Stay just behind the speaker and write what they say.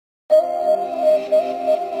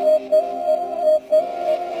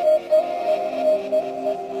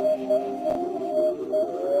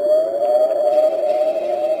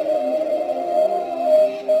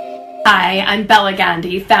Hi, I'm Bela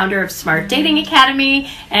Gandhi, founder of Smart Dating Academy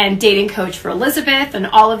and dating coach for Elizabeth and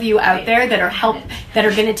all of you out there that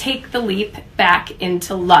are going to take the leap back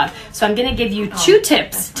into love. So I'm going to give you 2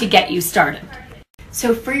 tips to get you started.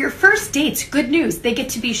 So for your first dates, good news, they get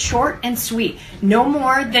to be short and sweet, no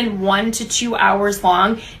more than 1 to 2 hours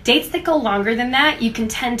long. Dates that go longer than that, you can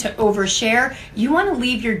tend to overshare. You want to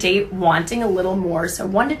leave your date wanting a little more, so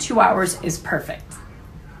 1 to 2 hours is perfect.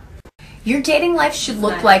 Your dating life should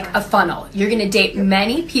look like a funnel. You're going to date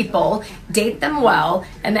many people, date them well,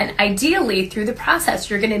 and then ideally through the process,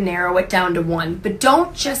 you're going to narrow it down to 1. But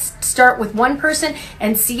don't just start with 1 person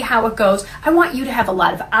and see how it goes. I want you to have a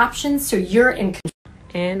lot of options so you're in control.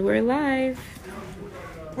 And we're live.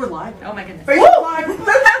 We're live? Oh my goodness. Facebook Live!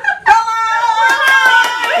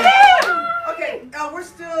 Hello! Okay, we're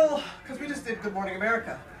still, because we just did Good Morning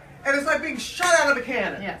America. And it's like being shot out of a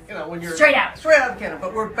cannon. Yes. You know, when you're Straight out of a cannon.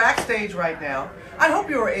 But we're backstage right now. I hope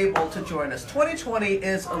you were able to join us. 2020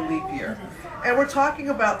 is a leap year. And we're talking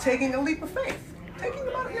about taking a leap of faith. Taking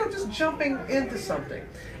about, just jumping into something.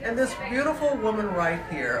 And this beautiful woman right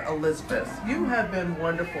here, Elizabeth, you have been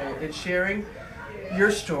wonderful in sharing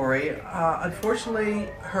your story. Unfortunately,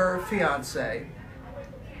 her fiancé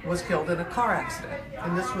was killed in a car accident.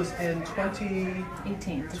 And this was in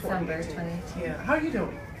 2018. December 2018. Yeah. How are you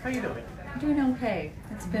doing? How are you doing? I'm doing okay.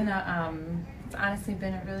 It's been it's honestly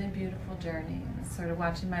been a really beautiful journey. Sort of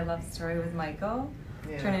watching my love story with Michael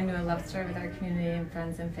turn into a love story with our community and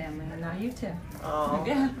friends and family, and now you too. Oh,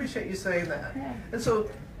 Yeah. I appreciate you saying that. Yeah. And so,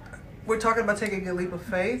 we're talking about taking a leap of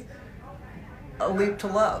faith, a leap to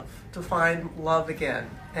love, to find love again.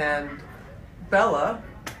 And Bela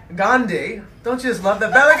Gandhi, don't you just love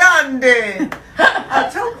that? Bela Gandhi!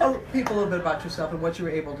 Tell people a little bit about yourself and what you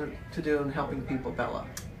were able to do in helping people, Bela.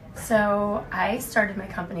 So I started my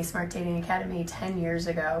company, Smart Dating Academy, 10 years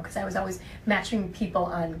ago because I was always matching people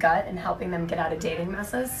on gut and helping them get out of dating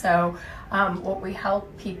messes. So what we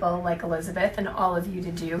help people like Elizabeth and all of you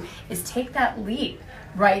to do is take that leap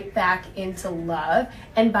right back into love.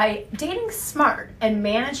 And by dating smart and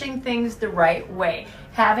managing things the right way,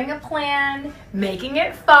 having a plan, making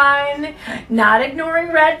it fun, not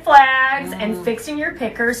ignoring red flags, and fixing your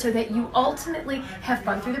picker so that you ultimately have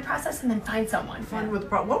fun through the process and then find someone.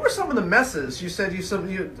 What were some of the messes? You said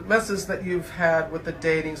messes that you've had with the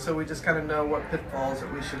dating, so we just kind of know what pitfalls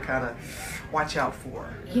that we should kind of watch out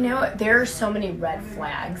for. There are so many red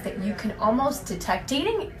flags that you can almost detect.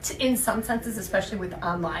 Dating, in some senses, especially with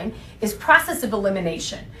online, is process of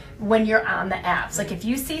elimination when you're on the apps. Like if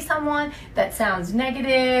you see someone that sounds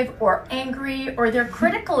negative or angry or they're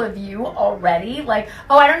critical of you already, like,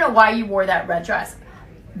 oh, I don't know why you wore that red dress.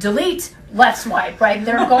 Delete, left swipe, right?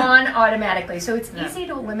 They're gone automatically. So it's easy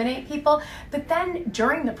to eliminate people. But then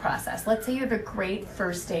during the process, let's say you have a great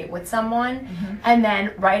first date with someone, and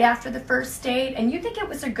then right after the first date, and you think it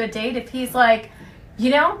was a good date, if he's like,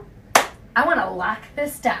 I want to lock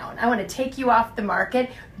this down. I want to take you off the market.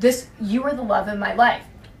 You are the love of my life.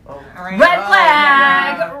 Red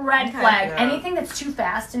flag, red flag. Yeah. Anything that's too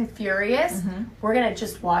fast and furious, we're going to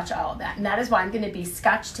just watch all of that. And that is why I'm going to be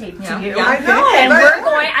scotch taped to you. I know. And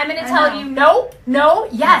I'm going to tell you no,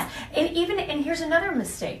 yes. And here's another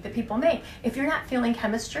mistake that people make. If you're not feeling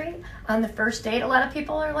chemistry on the first date, a lot of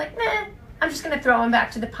people are like, nah, I'm just going to throw him back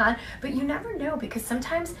to the pond. But you never know, because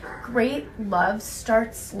sometimes great love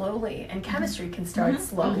starts slowly and chemistry can start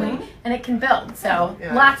slowly and it can build. So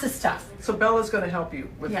lots of stuff. So Bela's going to help you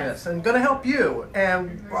with this and going to help you.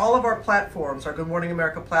 And all of our platforms, our Good Morning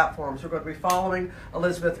America platforms, we're going to be following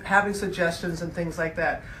Elizabeth, having suggestions and things like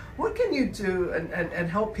that. What can you do and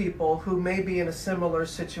help people who may be in a similar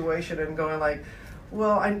situation and going like,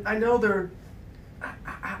 well, I know they're...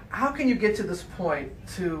 How can you get to this point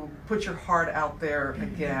to put your heart out there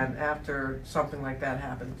again after something like that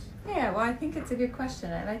happens? Yeah, well, I think it's a good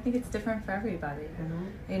question, and I think it's different for everybody.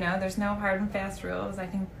 There's no hard and fast rules. I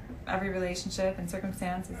think every relationship and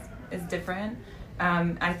circumstance is different.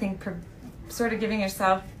 I think sort of giving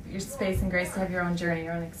yourself your space and grace to have your own journey,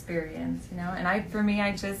 your own experience, And for me,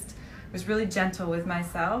 I just was really gentle with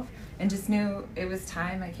myself and just knew it was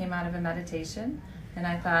time. I came out of a meditation, and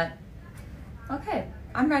I thought, okay,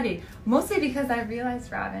 I'm ready. Mostly because I realized,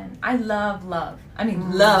 Robin, I love love. I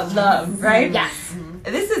mean, love, right? Yes.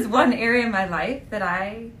 This is one area in my life that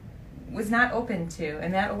I was not open to,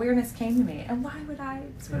 and that awareness came to me. And why would I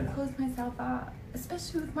sort of close myself off?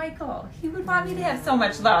 Especially with Michael. He would want me to have so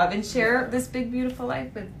much love and share this big, beautiful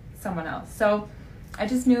life with someone else. So I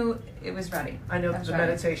just knew it was ready. I know the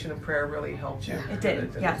meditation and prayer really helped you. It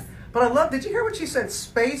did, yes. But did you hear what she said?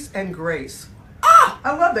 Space and grace.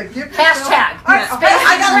 I love that. Give Hashtag. I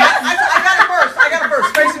got a verse.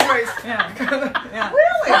 Space and grace. Yeah.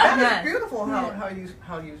 Really? That Yeah. is beautiful how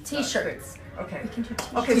you T-shirts. Okay. We can do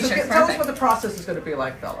t-shirts. Okay, so T-shirts, tell us perfect. what the process is going to be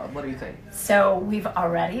like, Bella. What do you think? So we've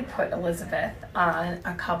already put Elizabeth on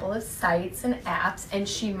a couple of sites and apps, and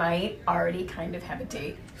she might already kind of have a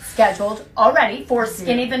date scheduled already for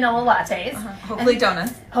skinny vanilla lattes. Hopefully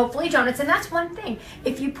donuts. Hopefully donuts. And that's one thing.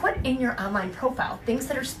 If you put in your online profile things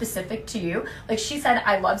that are specific to you, like she said,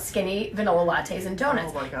 I love skinny vanilla lattes and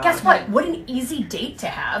donuts. Oh my God. Guess what? What an easy date to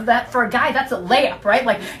have. That for a guy, that's a layup, right?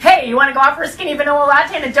 Like, hey, you want to go out for a skinny vanilla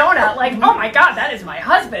latte and a donut? Like, oh my God, that is my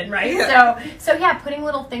husband, right? Yeah. So yeah, putting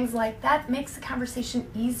little things like that makes the conversation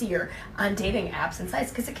easier on dating apps and sites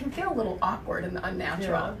because it can feel a little awkward and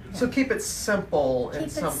unnatural. So keep it simple. Keep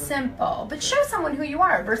it simple, but show someone who you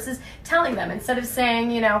are versus telling them. Instead of saying,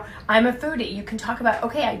 you know, I'm a foodie, you can talk about,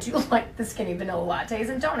 okay, I do like the skinny vanilla lattes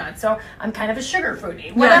and donuts, so I'm kind of a sugar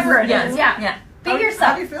foodie. Whatever it is, yeah. Be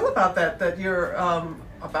yourself. How do you feel about that? That you're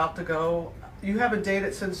about to go? You haven't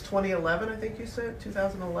dated since 2011, I think you said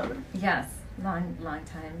 2011. Yes, long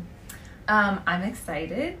time. I'm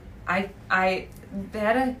excited. I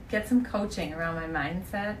had to get some coaching around my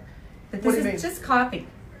mindset. But What this do you is mean? just coffee.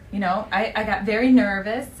 You know, I got very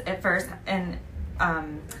nervous at first, and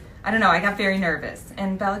I don't know, I got very nervous.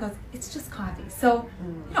 And Bella goes, it's just coffee. So,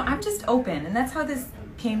 you know, I'm just open. And that's how this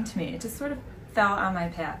came to me. It just sort of fell on my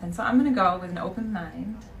path. And so I'm going to go with an open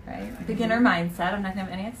mind, right? Beginner mindset. I'm not going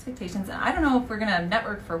to have any expectations. And I don't know if we're going to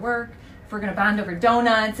network for work, if we're going to bond over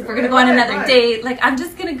donuts, if we're going to go on another date. Like, I'm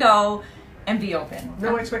just going to go and be open.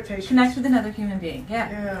 No expectations. Connect with another human being.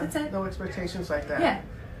 Yeah, that's it. No expectations like that. Yeah.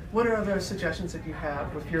 What are other suggestions that you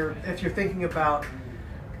have if you're thinking about,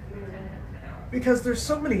 because there's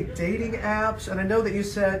so many dating apps, and I know that you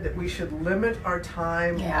said that we should limit our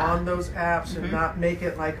time on those apps and not make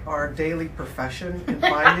it like our daily profession in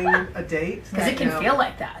finding a date. Because it can feel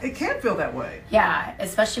like that. It can feel that way. Yeah,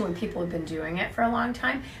 especially when people have been doing it for a long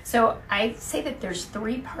time. So I say that there's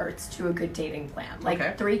 3 parts to a good dating plan,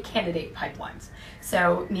 like 3 candidate pipelines.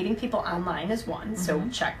 So meeting people online is one, so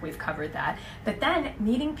check, we've covered that. But then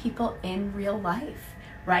meeting people in real life,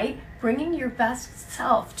 right? Bringing your best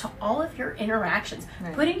self to all of your interactions,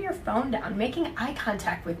 putting your phone down, making eye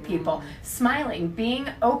contact with people, smiling, being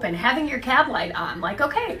open, having your cab light on, like,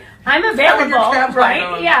 okay, I'm available,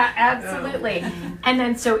 right? Yeah, absolutely. And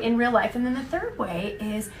then so in real life, and then the third way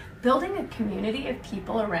is building a community of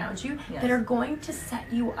people around you that are going to set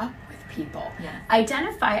you up with people.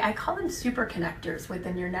 Identify, I call them super connectors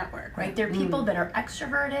within your network, right? They're people that are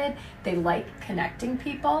extroverted, they like connecting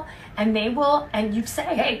people, and they will, and you say,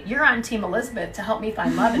 hey, you're on Team Elizabeth to help me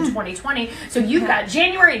find love in 2020, so you've got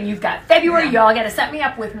January and you've got February, y'all got to set me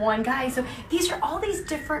up with one guy. So these are all these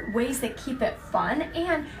different ways that keep it fun,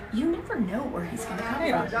 and you never know where he's going to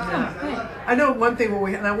come from. I know one thing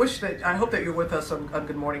and I hope that you're with us on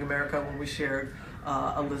Good Morning America when we shared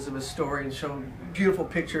Elizabeth's story and showed beautiful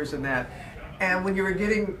pictures and that. And when you were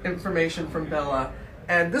getting information from Bella,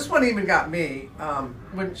 and this one even got me,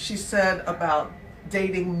 when she said about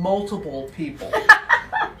dating multiple people.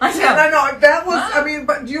 I know that was, I mean,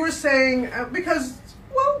 but you were saying, because,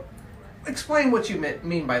 well, explain what you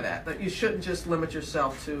mean by that you shouldn't just limit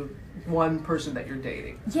yourself to one person that you're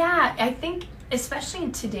dating. Yeah, I think, especially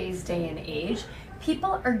in today's day and age,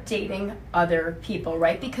 people are dating other people,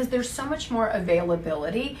 right? Because there's so much more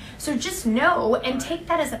availability. So just know and take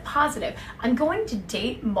that as a positive. I'm going to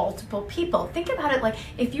date multiple people. Think about it like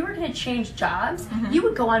if you were going to change jobs, you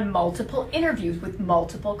would go on multiple interviews with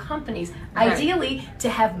multiple companies. Ideally, to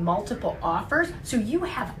have multiple offers so you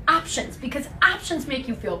have options, because options make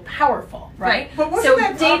you feel powerful, right? But wasn't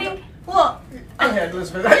that dating... Well, go ahead,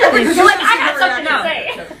 Elizabeth. You're like, I have something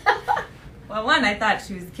to say. Well, one, I thought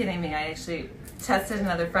she was kidding me. I actually tested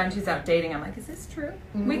another friend who's out dating. I'm like, is this true?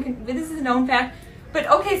 This is a known fact. But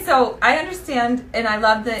okay, so I understand, and I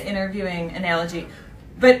love the interviewing analogy.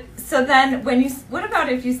 But so then, what about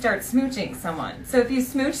if you start smooching someone? So if you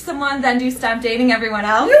smooch someone, then do you stop dating everyone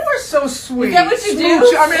else? You were so sweet. Is that what you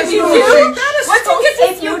do? I mean, if you smooching. do, That is once so you get to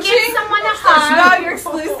if you smooching, give someone a hug, no, you're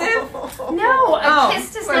exclusive. No, a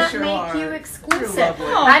kiss does bless not your make heart. you You're exclusive. lovely.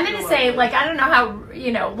 I'm going You're to say, lovely. like, I don't know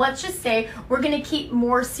how, let's just say we're going to keep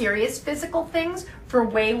more serious physical things for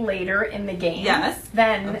way later in the game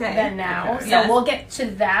than now. Okay. So we'll get to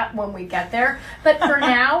that when we get there. But for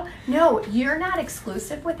now, no, you're not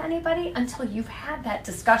exclusive with anybody until you've had that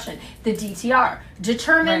discussion. The DTR,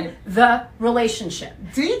 determine the relationship.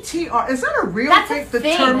 DTR, is that a real That's thing? a thing.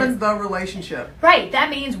 Determine the relationship. Right, that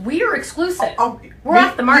means we are exclusive. We're You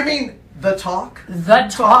off the market. You mean the talk? The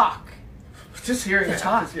talk. Just hearing the that.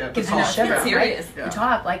 talk Just, yeah, gives the me talk. shivers. It's serious. Right? Yeah. The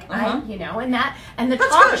talk, like you know, and the That's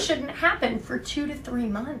talk good. shouldn't happen for 2 to 3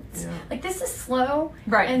 months. Yeah. Like this is slow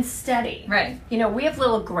Right. and steady. Right. You know, we have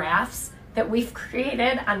little graphs that we've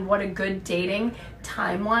created on what a good dating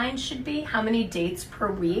timeline should be, how many dates per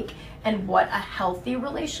week, and what a healthy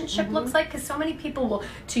relationship looks like. Because so many people will,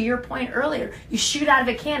 to your point earlier, you shoot out of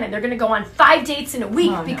a cannon. They're going to go on 5 dates in a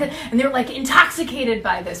week and they're like intoxicated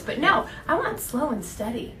by this. But no, I want slow and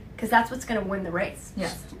steady because that's what's going to win the race.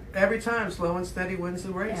 Yes. Every time, slow and steady wins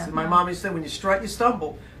the race. Yeah. And my mom used to say, when you strut, you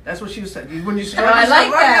stumble. That's what she was saying. When you strut, I you like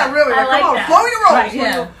stumble. Right that. now, really. I like Come on, that. flow your rolls. Right, Flow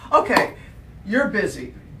yeah. your- Okay, you're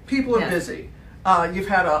busy. People are Yes. busy. You've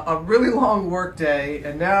had a really long work day,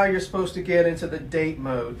 and now you're supposed to get into the date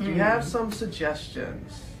mode. Do you have some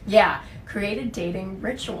suggestions? Yeah, create a dating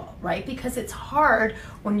ritual, right? Because it's hard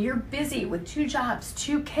when you're busy with 2 jobs,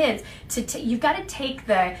 2 kids. You've got to take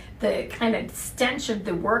the kind of stench of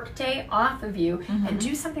the workday off of you and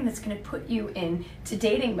do something that's going to put you into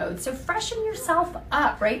dating mode. So freshen yourself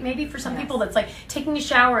up, right? Maybe for some people that's like taking a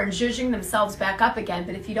shower and zhuzhing themselves back up again.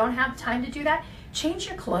 But if you don't have time to do that, change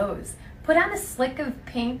your clothes. Put on a slick of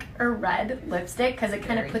pink or red lipstick because it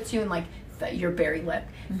kind of puts you in like your berry lip,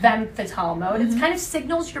 femme fatale mode. It kind of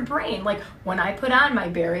signals your brain like when I put on my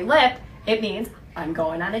berry lip, it means I'm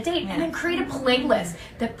going on a date. And then create a playlist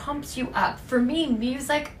that pumps you up. For me,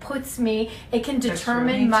 music puts me, it can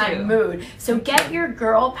determine my mood. So get your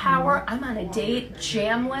girl power. I'm on a date,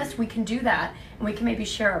 jam list. We can do that. And we can maybe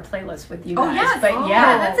share our playlist with you guys. yes. But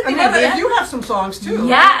yeah, that's a And good idea. you have some songs too.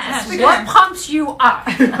 yes. Yeah, What sure. pumps you up?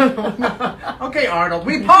 Okay, Arnold,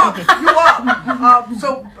 we pump you up.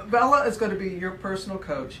 So Bella is going to be your personal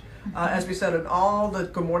coach. As we said, on all the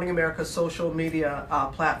Good Morning America social media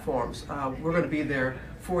platforms, we're going to be there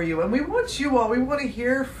for you. And we want you all, we want to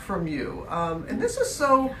hear from you. And this is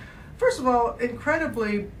so, first of all,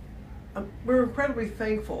 we're incredibly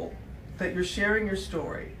thankful that you're sharing your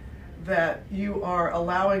story, that you are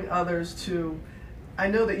allowing others to, I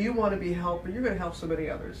know that you want to be helped, but you're going to help so many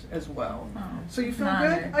others as well. So you feel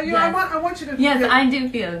an good? honor. I want you to. Yes, get- I do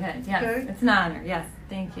feel good. Yes, Okay. it's an honor. Yes,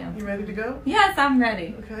 thank you. You ready to go? Yes, I'm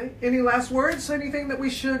ready. Okay. Any last words? Anything that we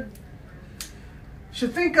should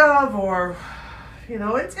think of, or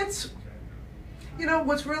it's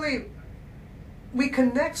what's really, we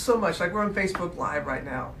connect so much. Like we're on Facebook Live right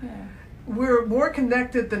now. Yeah. We're more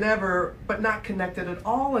connected than ever, but not connected at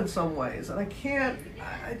all in some ways. And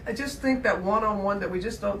I just think that one-on-one, that we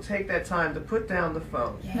just don't take that time to put down the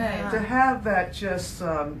phone. Yeah. To have that just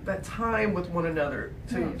that time with one another.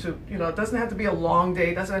 To it doesn't have to be a long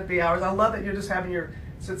day. It doesn't have to be hours. I love that you're just having your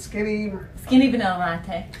skinny vanilla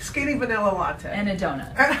latte vanilla latte. and a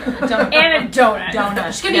donut. And a donut. Donut.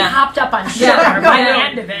 She's going to be hopped up on sugar by the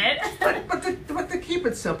end of it. But to keep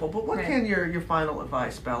it simple. But what Right. can your final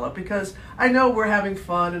advice, Bella? Because I know we're having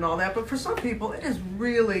fun and all that, but for some people it is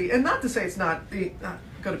really, and not to say it's not going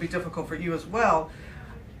to be difficult for you as well,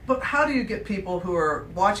 but how do you get people who are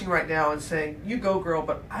watching right now and saying, you go girl,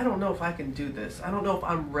 but I don't know if I can do this. I don't know if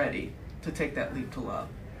I'm ready to take that leap to love.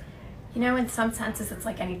 You know, in some senses, it's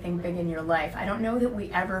like anything big in your life. I don't know that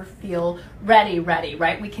we ever feel ready,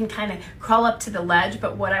 right? We can kind of crawl up to the ledge,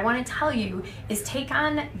 but what I want to tell you is take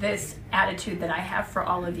on this attitude that I have for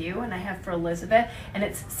all of you and I have for Elizabeth, and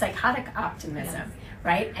it's psychotic optimism,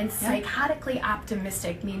 right? And psychotically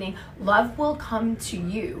optimistic, meaning love will come to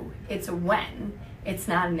you. It's a when, it's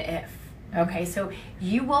not an if. Okay, so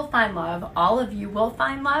you will find love. All of you will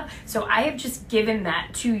find love. So I have just given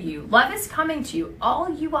that to you. Love is coming to you. All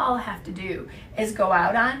you all have to do is go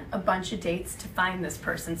out on a bunch of dates to find this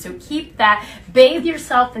person. So keep that. Bathe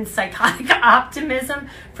yourself in psychotic optimism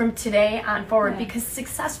from today on forward, because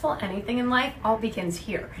successful anything in life all begins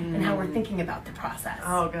here and how we're thinking about the process.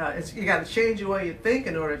 Oh God, you got to change the way you think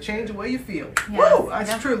in order to change the way you feel. Yes. Woo!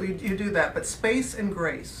 It's true, you do that. But space and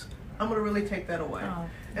grace, I'm going to really take that away. Oh.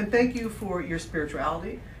 And thank you for your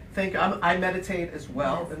spirituality. Thank you. I meditate as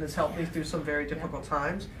well, and it's helped me through some very difficult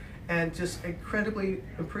times. And just incredibly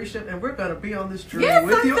appreciative. And we're going to be on this journey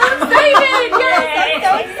with you.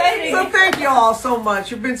 So thank you all so much.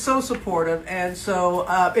 You've been so supportive. And so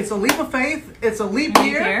it's a leap of faith. It's a leap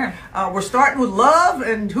year. We're starting with love,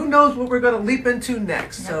 and who knows what we're going to leap into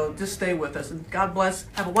next. So just stay with us. And God bless.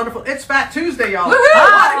 Have a wonderful It's Fat Tuesday, y'all.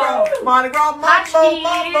 Mardi Gras,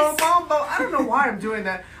 mambo. I don't know why I'm doing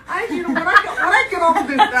that. When I get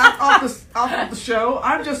off of the show,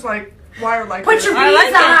 I'm just like wired like Put this. your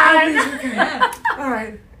beads on. All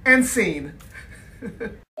right. And scene.